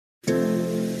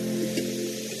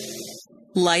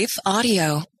Life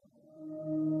Audio.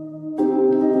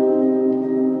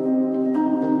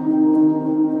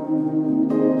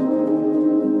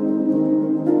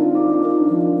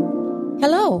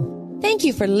 Hello. Thank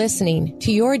you for listening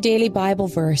to Your Daily Bible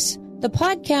Verse, the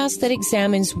podcast that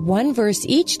examines one verse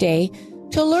each day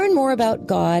to learn more about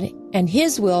God and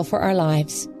His will for our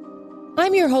lives.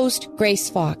 I'm your host, Grace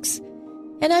Fox,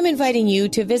 and I'm inviting you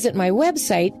to visit my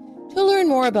website to learn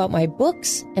more about my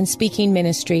books and speaking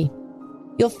ministry.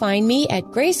 You'll find me at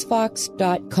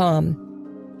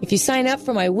gracefox.com. If you sign up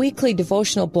for my weekly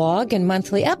devotional blog and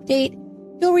monthly update,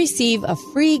 you'll receive a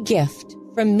free gift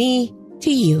from me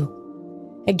to you.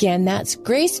 Again, that's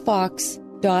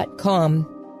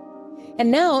gracefox.com.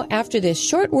 And now, after this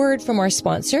short word from our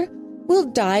sponsor,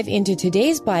 we'll dive into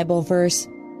today's Bible verse,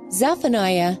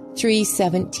 Zephaniah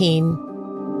 3:17.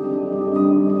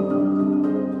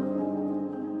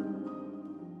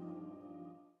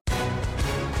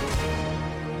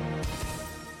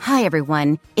 Hi,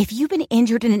 everyone. If you've been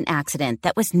injured in an accident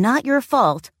that was not your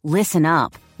fault, listen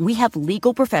up. We have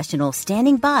legal professionals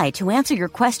standing by to answer your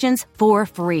questions for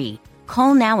free.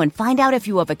 Call now and find out if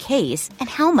you have a case and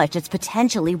how much it's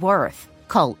potentially worth.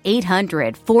 Call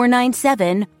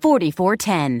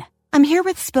 800-497-4410. I'm here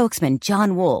with spokesman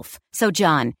John Wolf. So,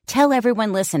 John, tell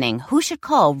everyone listening who should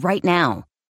call right now.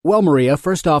 Well, Maria,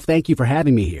 first off, thank you for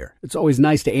having me here. It's always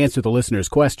nice to answer the listeners'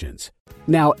 questions.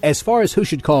 Now, as far as who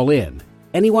should call in,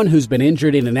 anyone who's been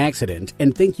injured in an accident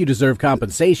and think you deserve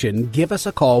compensation, give us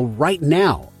a call right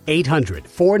now.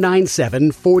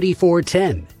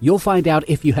 800-497-4410. You'll find out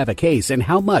if you have a case and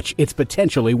how much it's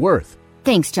potentially worth.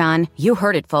 Thanks, John. You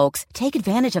heard it, folks. Take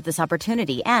advantage of this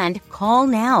opportunity and call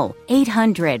now.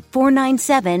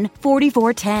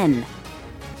 800-497-4410.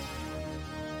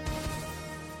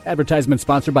 Advertisement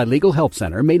sponsored by Legal Help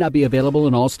Center. May not be available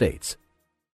in all states.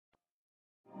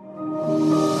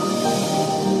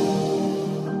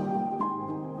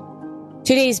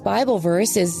 Today's Bible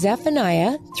verse is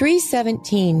Zephaniah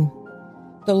 3:17.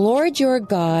 The Lord your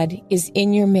God is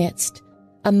in your midst,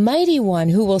 a mighty one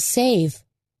who will save.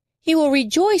 He will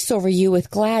rejoice over you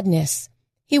with gladness.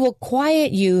 He will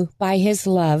quiet you by his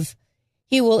love.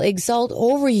 He will exult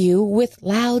over you with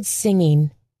loud singing.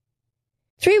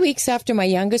 3 weeks after my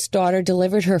youngest daughter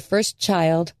delivered her first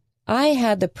child, I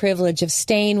had the privilege of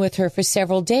staying with her for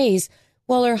several days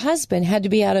while her husband had to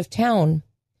be out of town.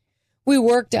 We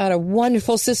worked out a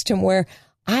wonderful system where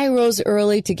I rose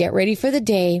early to get ready for the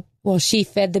day while she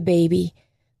fed the baby.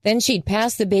 Then she'd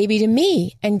pass the baby to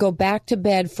me and go back to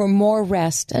bed for more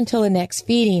rest until the next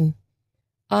feeding.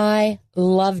 I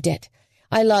loved it.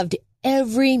 I loved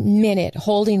every minute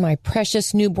holding my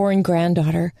precious newborn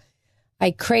granddaughter. I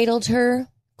cradled her,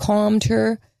 calmed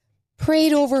her,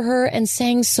 prayed over her, and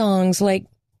sang songs like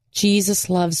Jesus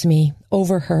Loves Me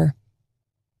over her.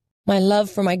 My love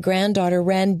for my granddaughter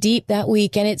ran deep that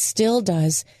week, and it still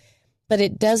does, but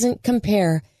it doesn't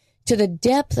compare to the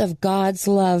depth of God's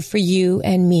love for you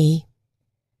and me.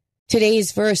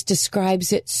 Today's verse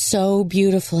describes it so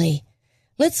beautifully.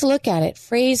 Let's look at it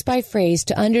phrase by phrase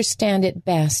to understand it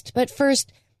best, but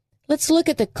first, let's look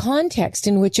at the context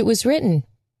in which it was written.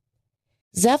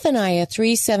 Zephaniah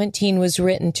 3:17 was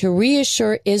written to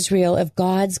reassure Israel of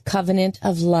God's covenant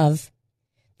of love.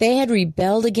 They had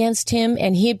rebelled against him,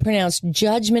 and he had pronounced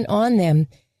judgment on them,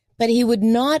 but he would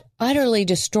not utterly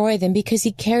destroy them because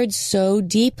he cared so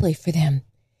deeply for them.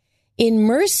 In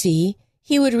mercy,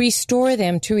 he would restore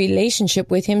them to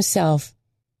relationship with himself,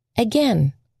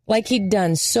 again, like he'd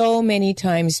done so many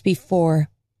times before.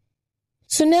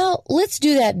 So now let's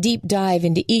do that deep dive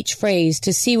into each phrase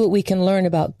to see what we can learn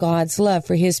about God's love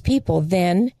for his people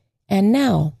then and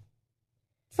now.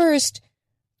 First,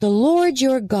 the Lord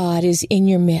your God is in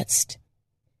your midst.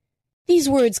 These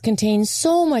words contain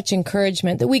so much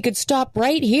encouragement that we could stop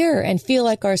right here and feel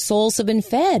like our souls have been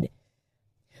fed.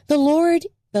 The Lord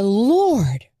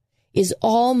is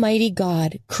Almighty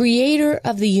God, creator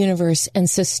of the universe and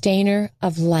sustainer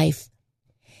of life.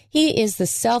 He is the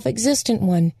self-existent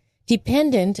one,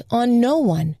 dependent on no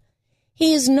one.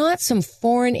 He is not some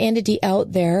foreign entity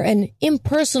out there, an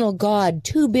impersonal God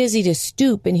too busy to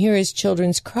stoop and hear his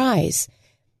children's cries.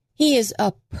 He is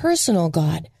a personal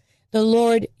God, the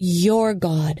Lord your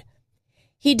God.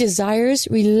 He desires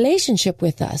relationship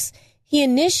with us. He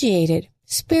initiated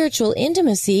spiritual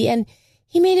intimacy, and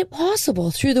he made it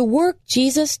possible through the work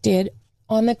Jesus did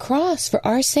on the cross for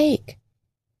our sake.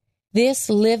 This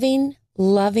living,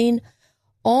 loving,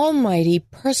 almighty,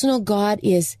 personal God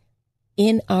is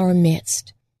in our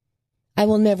midst. I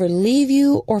will never leave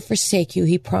you or forsake you,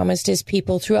 he promised his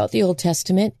people throughout the Old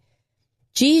Testament.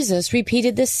 Jesus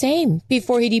repeated the same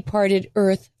before he departed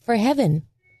earth for heaven.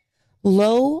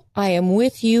 Lo, I am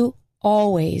with you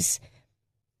always,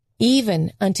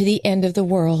 even unto the end of the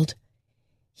world.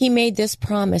 He made this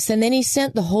promise, and then he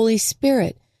sent the Holy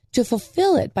Spirit to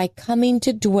fulfill it by coming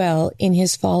to dwell in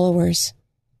his followers.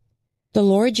 The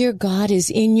Lord your God is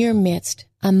in your midst,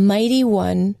 a mighty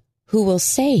one who will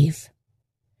save.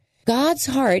 God's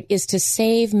heart is to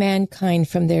save mankind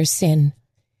from their sin.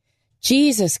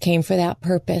 Jesus came for that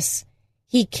purpose.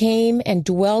 He came and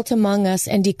dwelt among us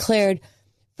and declared,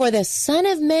 "For the Son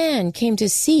of Man came to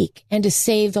seek and to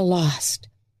save the lost."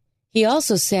 He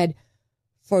also said,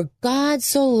 "For God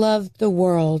so loved the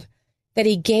world that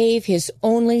he gave his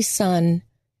only Son,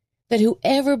 that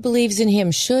whoever believes in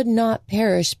him should not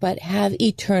perish but have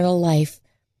eternal life.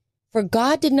 For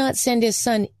God did not send his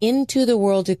Son into the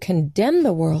world to condemn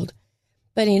the world,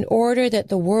 but in order that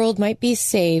the world might be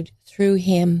saved through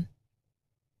him."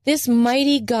 This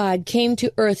mighty God came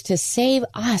to earth to save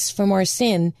us from our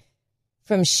sin,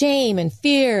 from shame and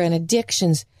fear and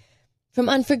addictions, from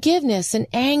unforgiveness and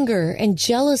anger and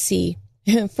jealousy,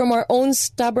 from our own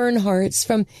stubborn hearts,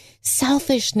 from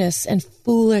selfishness and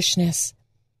foolishness.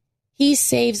 He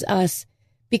saves us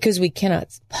because we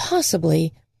cannot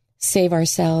possibly save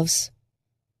ourselves.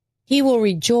 He will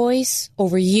rejoice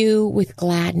over you with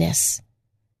gladness.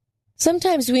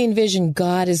 Sometimes we envision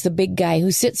God as the big guy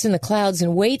who sits in the clouds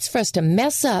and waits for us to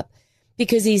mess up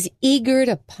because he's eager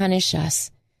to punish us.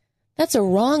 That's a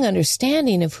wrong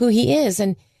understanding of who he is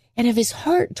and of his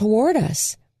heart toward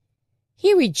us.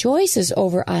 He rejoices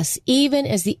over us even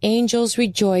as the angels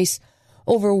rejoice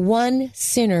over one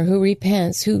sinner who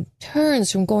repents, who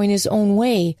turns from going his own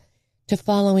way to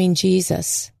following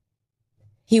Jesus.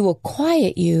 He will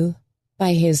quiet you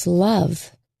by his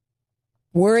love.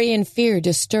 Worry and fear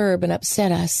disturb and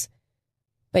upset us,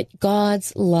 but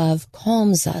God's love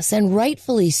calms us, and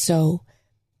rightfully so.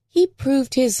 He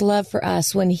proved his love for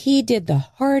us when he did the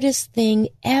hardest thing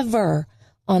ever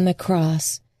on the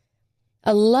cross.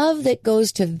 A love that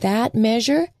goes to that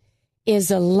measure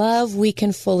is a love we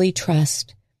can fully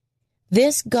trust.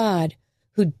 This God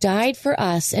who died for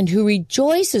us and who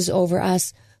rejoices over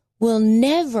us will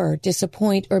never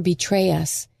disappoint or betray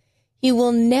us. He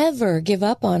will never give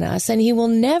up on us, and he will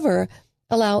never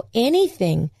allow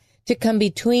anything to come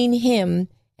between him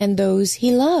and those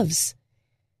he loves.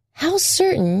 How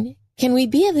certain can we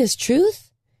be of this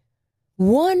truth?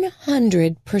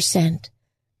 100%.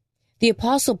 The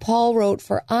Apostle Paul wrote,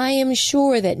 "For I am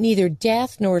sure that neither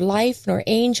death, nor life, nor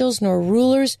angels, nor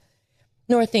rulers,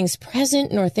 nor things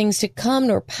present, nor things to come,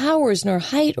 nor powers, nor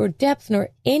height, or depth, nor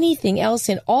anything else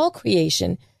in all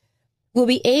creation will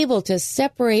be able to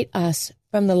separate us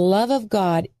from the love of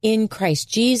God in Christ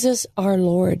Jesus our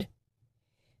Lord."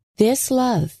 This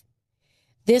love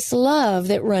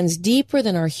that runs deeper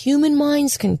than our human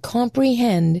minds can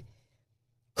comprehend,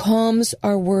 calms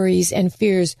our worries and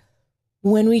fears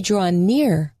when we draw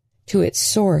near to its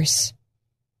source.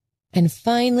 And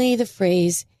finally, the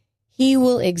phrase, "He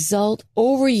will exult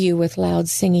over you with loud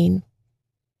singing."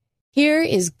 Here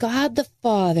is God the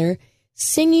Father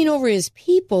singing over his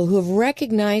people who have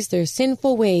recognized their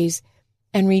sinful ways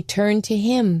and returned to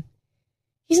him.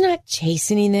 He's not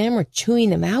chastening them or chewing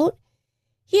them out.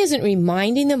 He isn't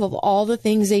reminding them of all the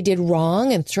things they did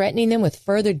wrong and threatening them with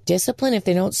further discipline if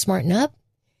they don't smarten up.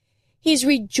 He's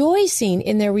rejoicing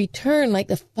in their return like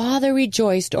the Father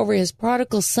rejoiced over his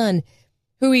prodigal son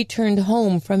who returned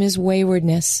home from his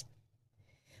waywardness.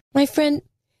 My friend,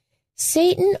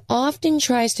 Satan often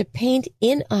tries to paint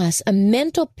in us a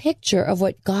mental picture of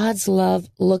what God's love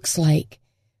looks like.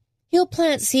 He'll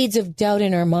plant seeds of doubt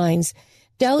in our minds,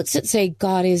 doubts that say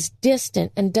God is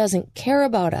distant and doesn't care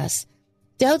about us,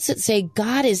 doubts that say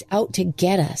God is out to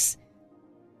get us.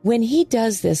 When he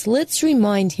does this, let's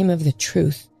remind him of the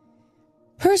truth.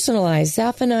 Personalize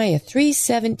Zephaniah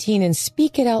 3:17 and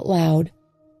speak it out loud.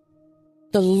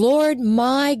 "The Lord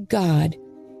my God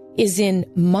is in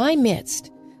my midst,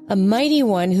 a mighty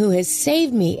one who has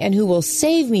saved me and who will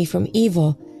save me from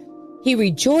evil. He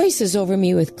rejoices over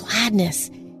me with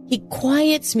gladness. He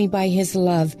quiets me by his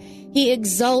love. He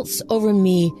exults over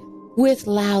me with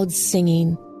loud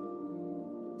singing."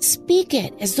 Speak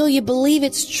it as though you believe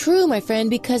it's true, my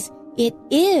friend, because it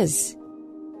is.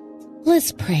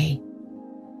 Let's pray.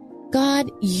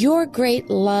 God, your great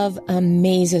love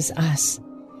amazes us.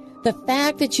 The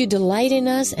fact that you delight in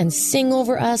us and sing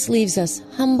over us leaves us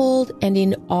humbled and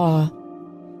in awe.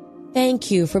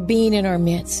 Thank you for being in our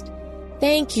midst.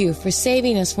 Thank you for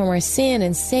saving us from our sin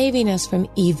and saving us from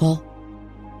evil.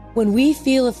 When we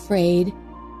feel afraid,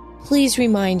 please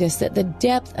remind us that the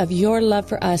depth of your love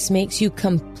for us makes you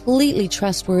completely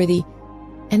trustworthy,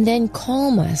 and then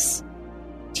calm us.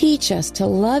 Teach us to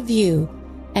love you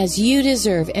as you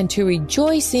deserve and to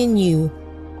rejoice in you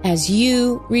as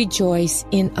you rejoice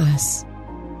in us.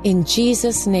 In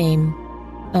Jesus' name,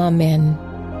 amen.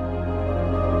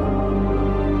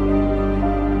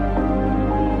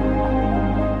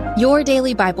 Your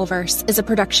Daily Bible Verse is a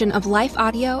production of Life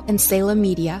Audio and Salem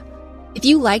Media. If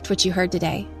you liked what you heard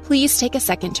today, please take a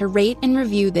second to rate and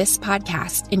review this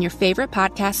podcast in your favorite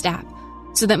podcast app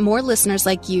so that more listeners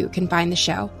like you can find the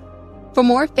show. For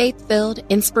more faith-filled,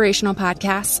 inspirational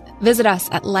podcasts, visit us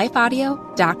at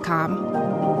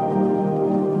lifeaudio.com.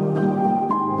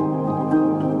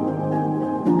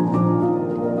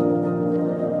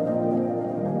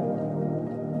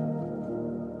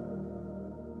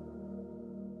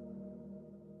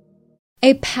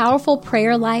 A powerful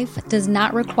prayer life does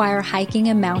not require hiking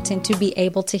a mountain to be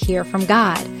able to hear from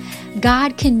God.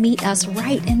 God can meet us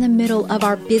right in the middle of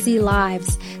our busy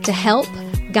lives to help,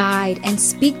 guide, and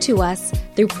speak to us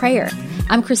through prayer.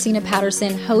 I'm Christina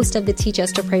Patterson, host of the Teach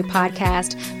Us to Pray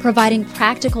podcast, providing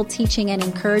practical teaching and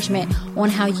encouragement on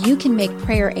how you can make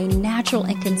prayer a natural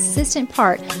and consistent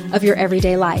part of your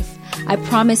everyday life. I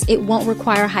promise it won't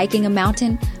require hiking a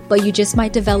mountain, but you just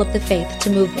might develop the faith to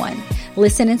move one.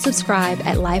 Listen and subscribe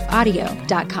at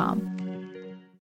lifeaudio.com.